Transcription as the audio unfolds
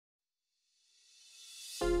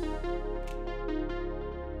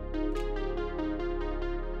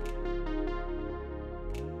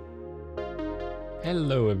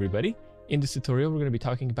Hello everybody. In this tutorial, we're going to be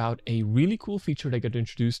talking about a really cool feature that got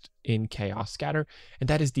introduced in Chaos Scatter, and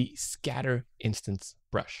that is the Scatter Instance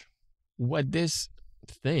Brush. What this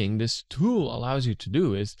tool allows you to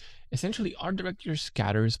do is essentially art direct your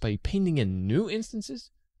scatters by painting in new instances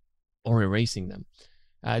or erasing them.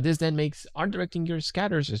 This then makes art directing your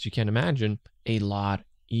scatters, as you can imagine, a lot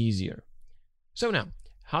easier. So now,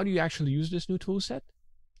 how do you actually use this new tool set?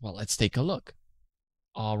 Well, let's take a look.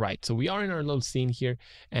 All right, so we are in our little scene here,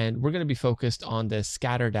 and we're going to be focused on the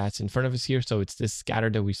scatter that's in front of us here. So it's this scatter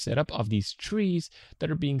that we set up of these trees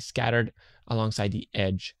that are being scattered alongside the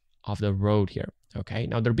edge of the road here. Okay,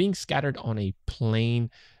 now they're being scattered on a plane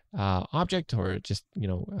object, or just,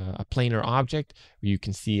 a planar object. You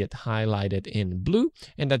can see it highlighted in blue,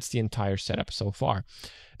 and that's the entire setup so far.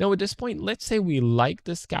 Now at this point, let's say we like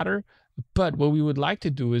the scatter, but what we would like to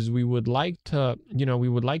do is we would like to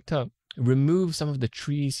remove some of the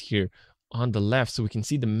trees here on the left so we can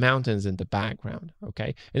see the mountains in the background.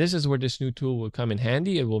 Okay, and this is where this new tool will come in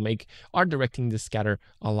handy. It will make art directing the scatter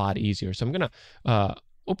a lot easier. So I'm gonna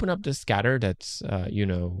open up the scatter that's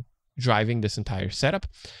driving this entire setup,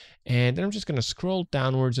 and then I'm just gonna scroll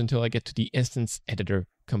downwards until I get to the instance editor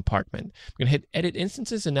compartment. I'm gonna hit edit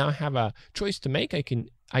instances, and now I have a choice to make. I can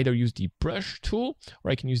either use the brush tool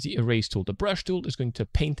or I can use the erase tool. The brush tool is going to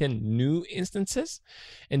paint in new instances,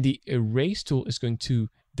 and the erase tool is going to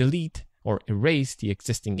delete or erase the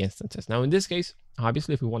existing instances. Now in this case,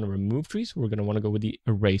 obviously, if we want to remove trees, we're going to want to go with the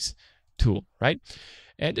erase tool, right?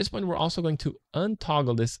 At this point, we're also going to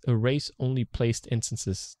untoggle this erase only placed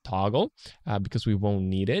instances toggle because we won't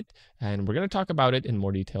need it. And we're going to talk about it in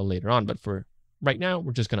more detail later on. But for right now,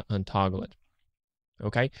 we're just going to untoggle it.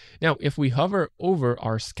 Okay, now if we hover over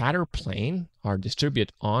our scatter plane, our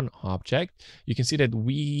distribute on object, you can see that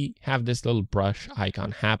we have this little brush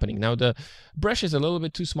icon happening. Now the brush is a little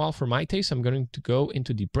bit too small for my taste. I'm going to go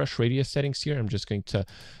into the brush radius settings here. I'm just going to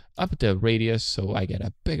up the radius so I get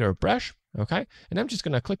a bigger brush. Okay, and I'm just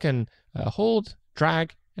going to click and hold,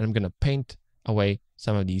 drag, and I'm going to paint away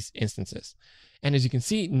some of these instances. And as you can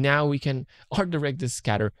see, now we can art direct this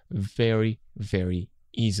scatter very, very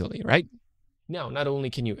easily, right? Now, not only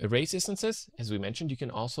can you erase instances, as we mentioned, you can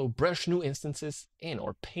also brush new instances in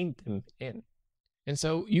or paint them in. And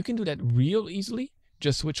so you can do that real easily.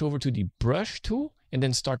 Just switch over to the brush tool and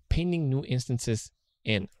then start painting new instances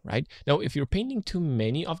in, right? Now, if you're painting too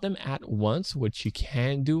many of them at once, what you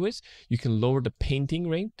can do is you can lower the painting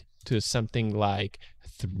rate to something like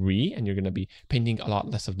 3, and you're going to be painting a lot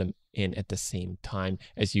less of them in at the same time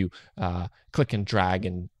as you click and drag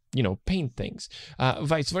and paint things.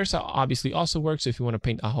 Vice versa obviously also works. If you want to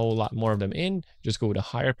paint a whole lot more of them in, just go with a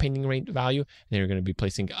higher painting rate value, and then you're going to be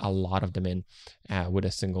placing a lot of them in with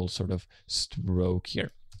a single sort of stroke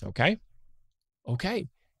here. Okay,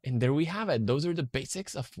 and there we have it. Those are the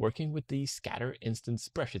basics of working with the scatter instance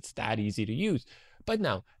brush. It's that easy to use. But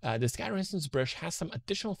now the scatter instance brush has some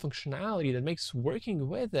additional functionality that makes working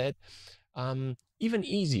with it even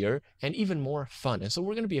easier and even more fun. And so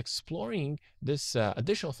we're going to be exploring this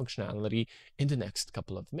additional functionality in the next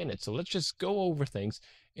couple of minutes. So let's just go over things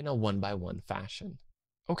in a one-by-one fashion.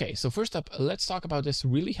 Okay, so first up, let's talk about this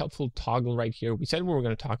really helpful toggle right here. We said we were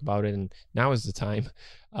going to talk about it, and now is the time.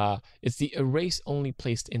 It's the erase only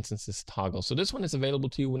placed instances toggle. So this one is available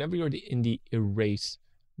to you whenever you're in the erase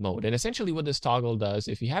mode. And essentially what this toggle does,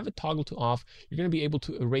 if you have it toggled to off, you're going to be able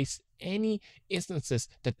to erase any instances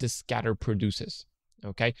that this scatter produces.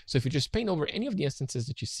 Okay, so if you just paint over any of the instances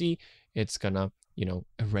that you see, it's gonna,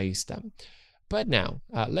 erase them. But now,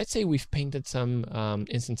 let's say we've painted some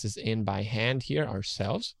instances in by hand here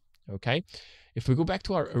ourselves. Okay, if we go back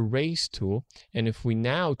to our erase tool, and if we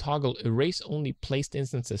now toggle erase only placed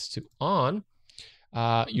instances to on,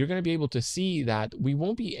 you're going to be able to see that we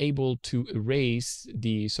won't be able to erase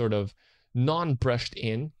the sort of non-brushed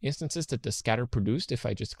in instances that the scatter produced. If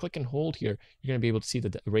I just click and hold here, you're going to be able to see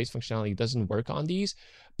that the erase functionality doesn't work on these,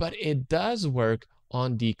 but it does work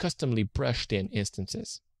on the customly brushed in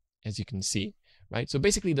instances, as you can see, right? So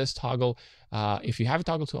basically this toggle, if you have it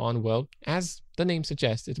toggled to on, well, as the name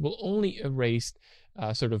suggests, it will only erase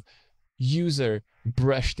sort of user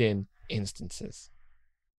brushed in instances.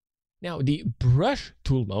 Now, the brush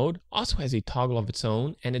tool mode also has a toggle of its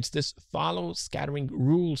own, and it's this follow scattering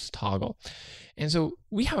rules toggle. And so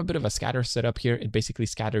we have a bit of a scatter setup here. It basically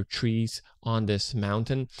scattered trees on this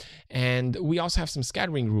mountain. And we also have some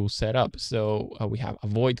scattering rules set up. So we have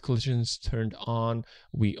avoid collisions turned on.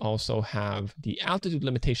 We also have the altitude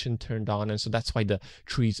limitation turned on. And so that's why the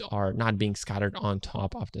trees are not being scattered on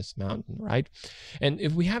top of this mountain, right? And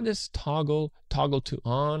if we have this toggle to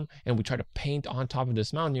on, and we try to paint on top of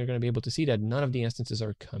this mountain, you're going to be able to see that none of the instances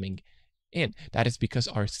are coming in. That is because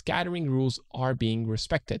our scattering rules are being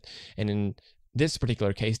respected. And in this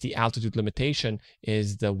particular case, the altitude limitation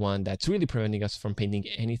is the one that's really preventing us from painting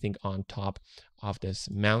anything on top of this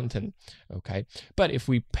mountain, okay? But if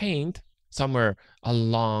we paint somewhere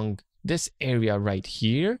along this area right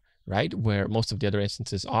here, right, where most of the other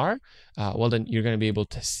instances are, well, then you're going to be able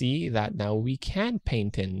to see that now we can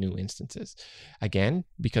paint in new instances. Again,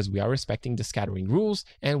 because we are respecting the scattering rules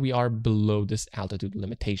and we are below this altitude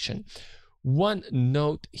limitation. One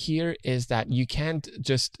note here is that you can't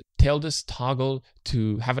just tell this toggle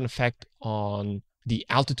to have an effect on the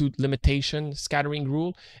altitude limitation scattering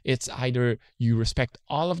rule. It's either you respect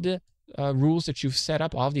all of the rules that you've set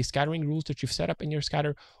up, all of the scattering rules that you've set up in your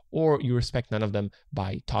scatter, or you respect none of them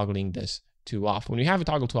by toggling this to off. When you have a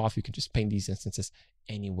toggle to off, you can just paint these instances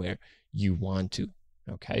anywhere you want to,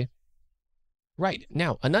 okay? Right,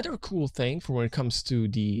 now another cool thing for when it comes to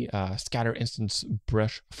the scatter instance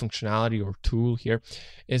brush functionality or tool here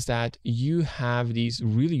is that you have these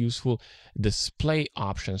really useful display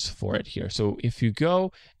options for it here. So if you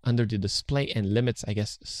go under the display and limits, I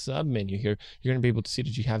guess, sub menu here, you're going to be able to see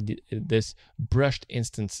that you have this brushed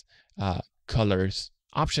instance colors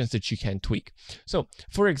options that you can tweak. So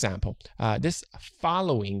for example, this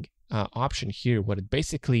following option here, what it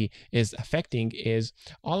basically is affecting is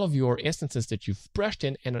all of your instances that you've brushed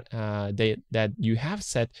in and that you have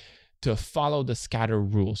set to follow the scatter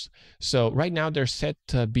rules. So right now they're set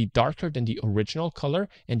to be darker than the original color,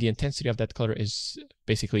 and the intensity of that color is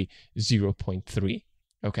basically 0.3.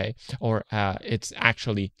 Okay, or it's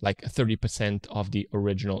actually like 30% of the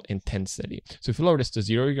original intensity. So if you lower this to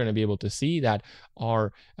 0, you're going to be able to see that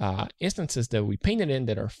our instances that we painted in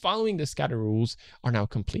that are following the scatter rules are now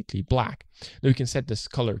completely black. Now you can set this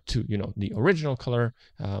color to, you know, the original color,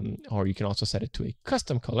 or you can also set it to a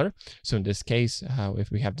custom color. So in this case,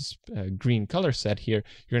 if we have this green color set here,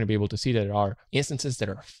 you're going to be able to see that our instances that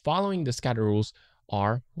are following the scatter rules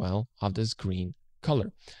are, well, of this green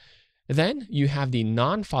color. Then you have the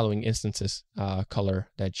non-following instances color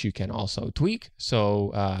that you can also tweak.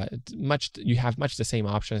 So you have much the same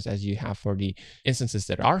options as you have for the instances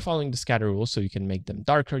that are following the scatter rules. So you can make them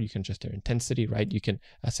darker. You can adjust their intensity, right? You can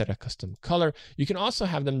set a custom color. You can also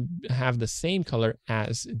have them have the same color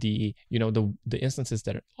as the instances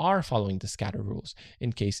that are following the scatter rules,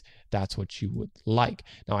 in case that's what you would like.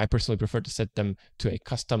 Now, I personally prefer to set them to a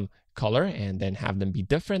custom color and then have them be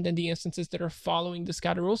different than the instances that are following the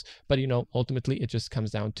scatter rules. But, you know, ultimately it just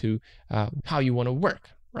comes down to how you want to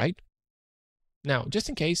work, right? Now, just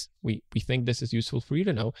in case we think this is useful for you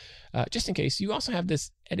to know, just in case, you also have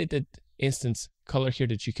this edited instance color here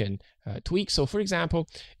that you can tweak. So for example,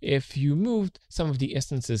 if you moved some of the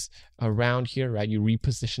instances around here, right, you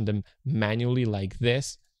reposition them manually like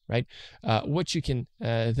this, right? What you can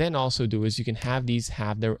then also do is you can have these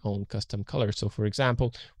have their own custom color. So for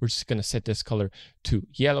example, we're just going to set this color to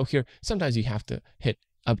yellow here. Sometimes you have to hit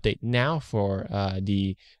update now for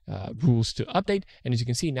the rules to update. And as you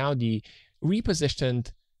can see now, the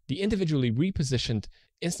individually repositioned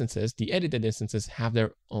instances, the edited instances, have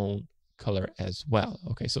their own color as well.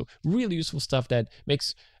 Okay, so really useful stuff that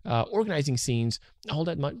makes organizing scenes all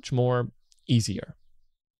that much more easier.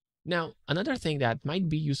 Now, another thing that might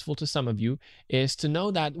be useful to some of you is to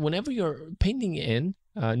know that whenever you're painting in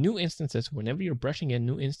new instances, whenever you're brushing in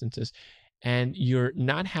new instances, and you're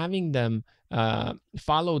not having them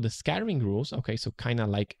follow the scattering rules, okay, so kind of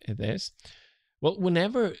like this. Well,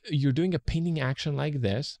 whenever you're doing a painting action like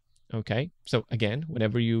this, okay, so again,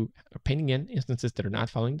 whenever you are painting in instances that are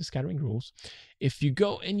not following the scattering rules, if you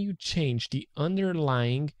go and you change the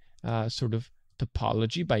underlying sort of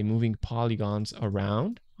topology by moving polygons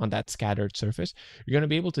around on that scattered surface, you're going to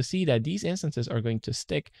be able to see that these instances are going to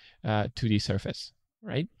stick to the surface,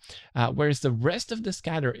 right? Whereas the rest of the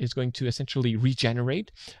scatter is going to essentially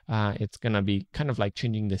regenerate. It's going to be kind of like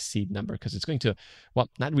changing the seed number, because it's going to, well,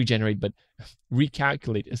 not regenerate, but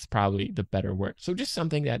recalculate is probably the better word. So just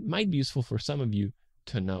something that might be useful for some of you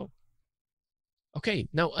to know. Okay,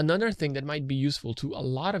 now another thing that might be useful to a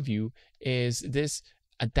lot of you is this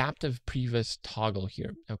adaptive Previz toggle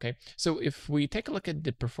here. Okay, so if we take a look at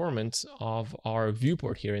the performance of our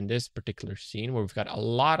viewport here in this particular scene, where we've got a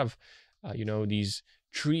lot of these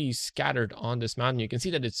trees scattered on this mountain, you can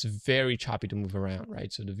see that it's very choppy to move around,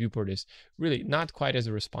 right? So the viewport is really not quite as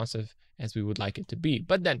responsive as we would like it to be.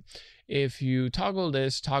 But then if you toggle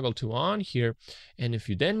this toggle to on here, and if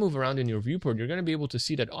you then move around in your viewport, you're going to be able to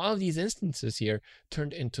see that all of these instances here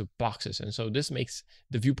turned into boxes. And so this makes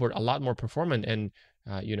the viewport a lot more performant and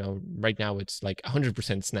you know, right now it's like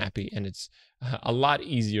 100% snappy, and it's a lot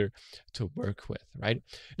easier to work with, right?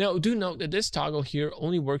 Now, do note that this toggle here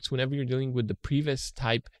only works whenever you're dealing with the Previz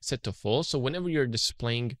type set to full. So whenever you're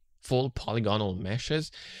displaying full polygonal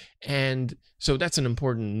meshes. And so that's an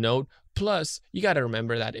important note. Plus, you got to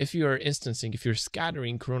remember that if you're instancing, if you're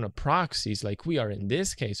scattering Corona proxies like we are in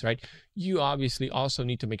this case, right, you obviously also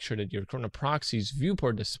need to make sure that your Corona proxies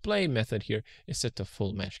viewport display method here is set to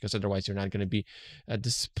full mesh, because otherwise you're not going to be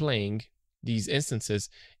displaying these instances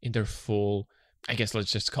in their full, I guess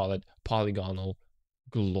let's just call it polygonal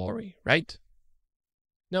glory, right?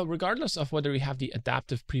 Now, regardless of whether you have the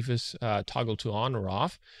adaptive Previz toggle to on or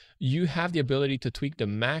off, you have the ability to tweak the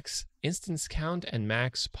max instance count and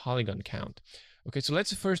max polygon count. Okay, so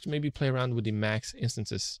let's first maybe play around with the max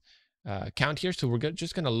instances count here. So we're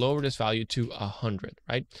just going to lower this value to 100,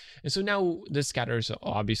 right? And so now this scatter is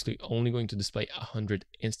obviously only going to display 100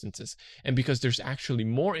 instances. And because there's actually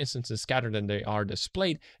more instances scattered than they are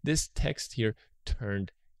displayed, this text here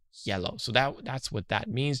turned yellow. So that's what that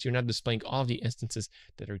means. You're not displaying all of the instances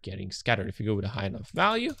that are getting scattered. If you go with a high enough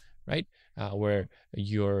value, right, where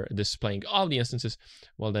you're displaying all the instances,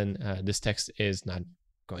 well, then this text is not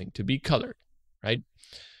going to be colored, right?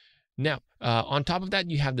 Now, on top of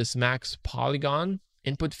that, you have this max polygon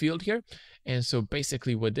input field here. And so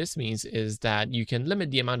basically what this means is that you can limit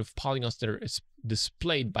the amount of polygons that are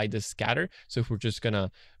displayed by the scatter. So if we're just gonna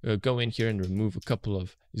go in here and remove a couple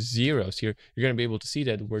of zeros here, you're gonna be able to see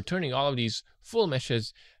that we're turning all of these full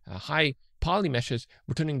meshes, high poly meshes,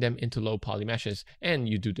 we're turning them into low poly meshes. And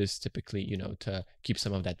you do this typically, you know, to keep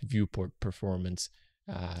some of that viewport performance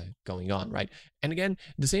going on, right? And again,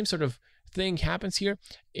 the same sort of thing happens here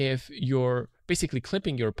if you're basically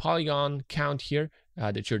clipping your polygon count here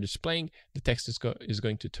that you're displaying. The text is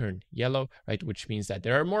going to turn yellow, right? Which means that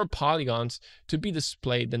there are more polygons to be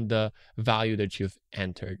displayed than the value that you've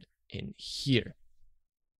entered in here.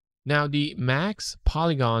 Now, the max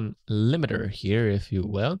polygon limiter here, if you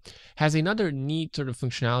will, has another neat sort of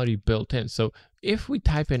functionality built in. So if we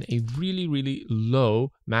type in a really, really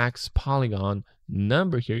low max polygon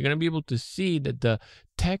number here, you're going to be able to see that the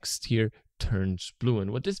text here turns blue.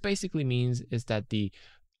 And what this basically means is that the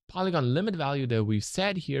polygon limit value that we've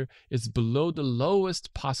set here is below the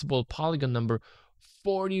lowest possible polygon number,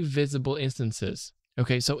 40 visible instances.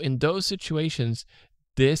 Okay, so in those situations,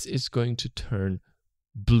 this is going to turn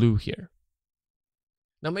blue here.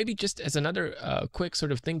 Now, maybe just as another quick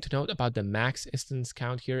sort of thing to note about the max instance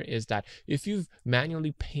count here is that if you've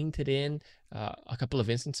manually painted in a couple of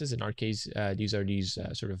instances, in our case, these are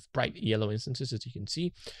sort of bright yellow instances, as you can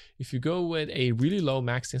see. If you go with a really low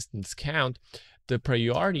max instance count, the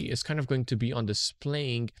priority is kind of going to be on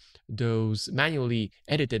displaying those manually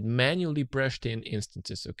edited, manually brushed in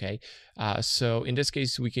instances, okay? So in this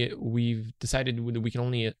case, we've decided we can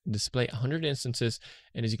only display 100 instances.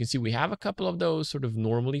 And as you can see, we have a couple of those sort of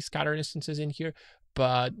normally scattered instances in here,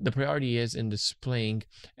 but the priority is in displaying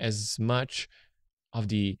as much of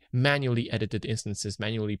the manually edited instances,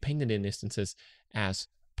 manually painted in instances as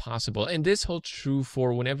possible. And this holds true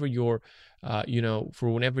for whenever you're, for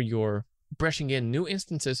whenever you're brushing in new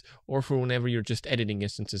instances, or for whenever you're just editing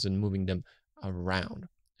instances and moving them around.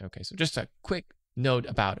 Okay, so just a quick note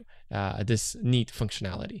about this neat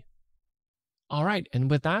functionality. All right, and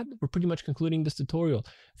with that, we're pretty much concluding this tutorial.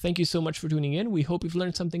 Thank you so much for tuning in. We hope you've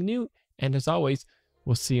learned something new, and as always,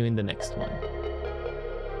 we'll see you in the next one.